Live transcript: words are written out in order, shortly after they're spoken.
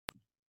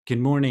Good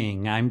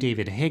morning, I'm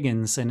David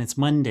Higgins, and it's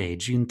Monday,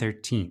 June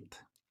 13th.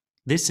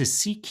 This is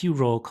CQ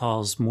Roll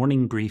Call's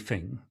morning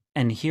briefing,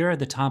 and here are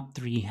the top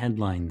 3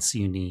 headlines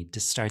you need to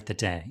start the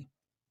day.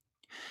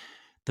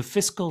 The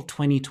fiscal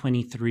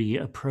 2023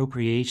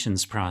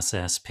 appropriations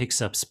process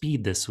picks up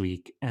speed this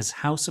week as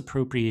House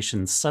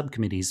appropriations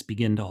subcommittees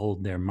begin to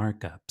hold their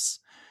markups.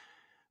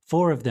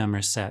 4 of them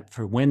are set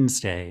for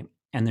Wednesday,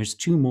 and there's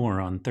 2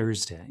 more on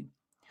Thursday.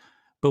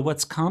 But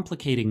what's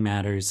complicating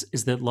matters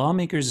is that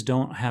lawmakers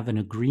don't have an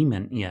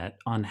agreement yet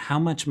on how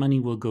much money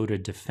will go to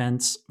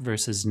defense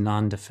versus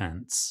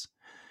non-defense.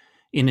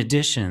 In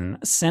addition,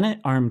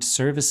 Senate Armed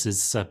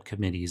Services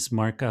subcommittees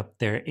mark up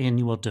their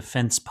annual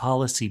defense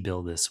policy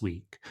bill this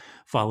week,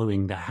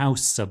 following the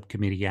House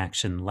subcommittee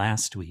action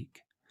last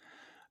week.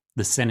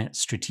 The Senate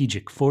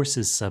Strategic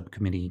Forces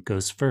subcommittee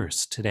goes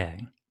first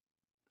today.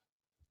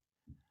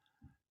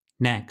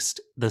 Next,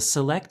 the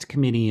Select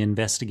Committee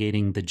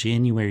investigating the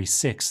January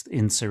 6th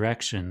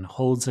insurrection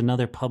holds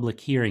another public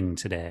hearing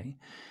today.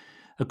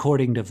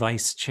 According to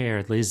Vice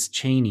Chair Liz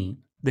Cheney,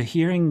 the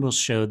hearing will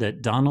show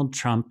that Donald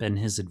Trump and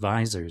his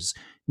advisors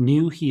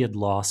knew he had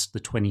lost the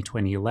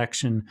 2020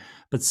 election,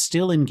 but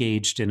still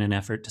engaged in an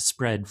effort to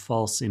spread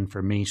false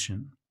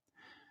information.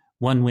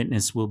 One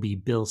witness will be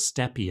Bill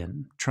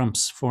Stepien,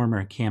 Trump's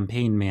former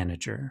campaign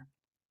manager.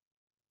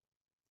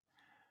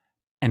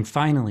 And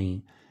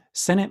finally,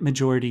 Senate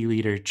Majority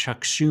Leader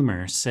Chuck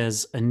Schumer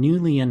says a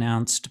newly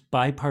announced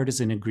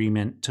bipartisan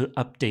agreement to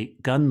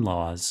update gun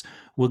laws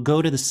will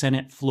go to the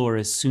Senate floor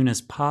as soon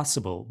as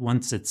possible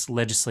once its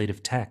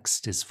legislative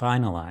text is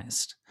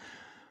finalized.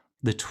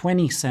 The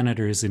 20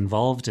 senators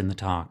involved in the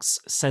talks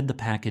said the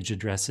package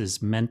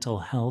addresses mental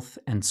health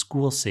and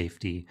school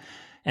safety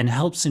and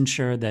helps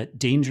ensure that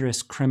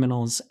dangerous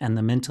criminals and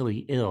the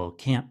mentally ill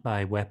can't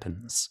buy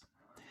weapons.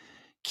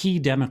 Key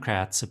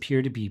Democrats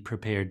appear to be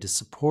prepared to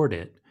support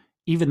it,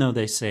 even though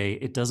they say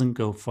it doesn't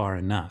go far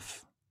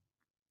enough.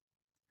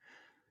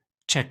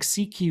 Check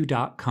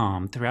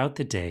CQ.com throughout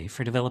the day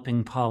for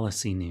developing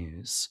policy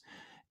news.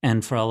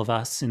 And for all of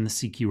us in the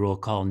CQ Roll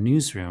Call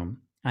newsroom,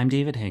 I'm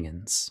David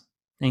Higgins.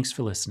 Thanks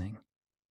for listening.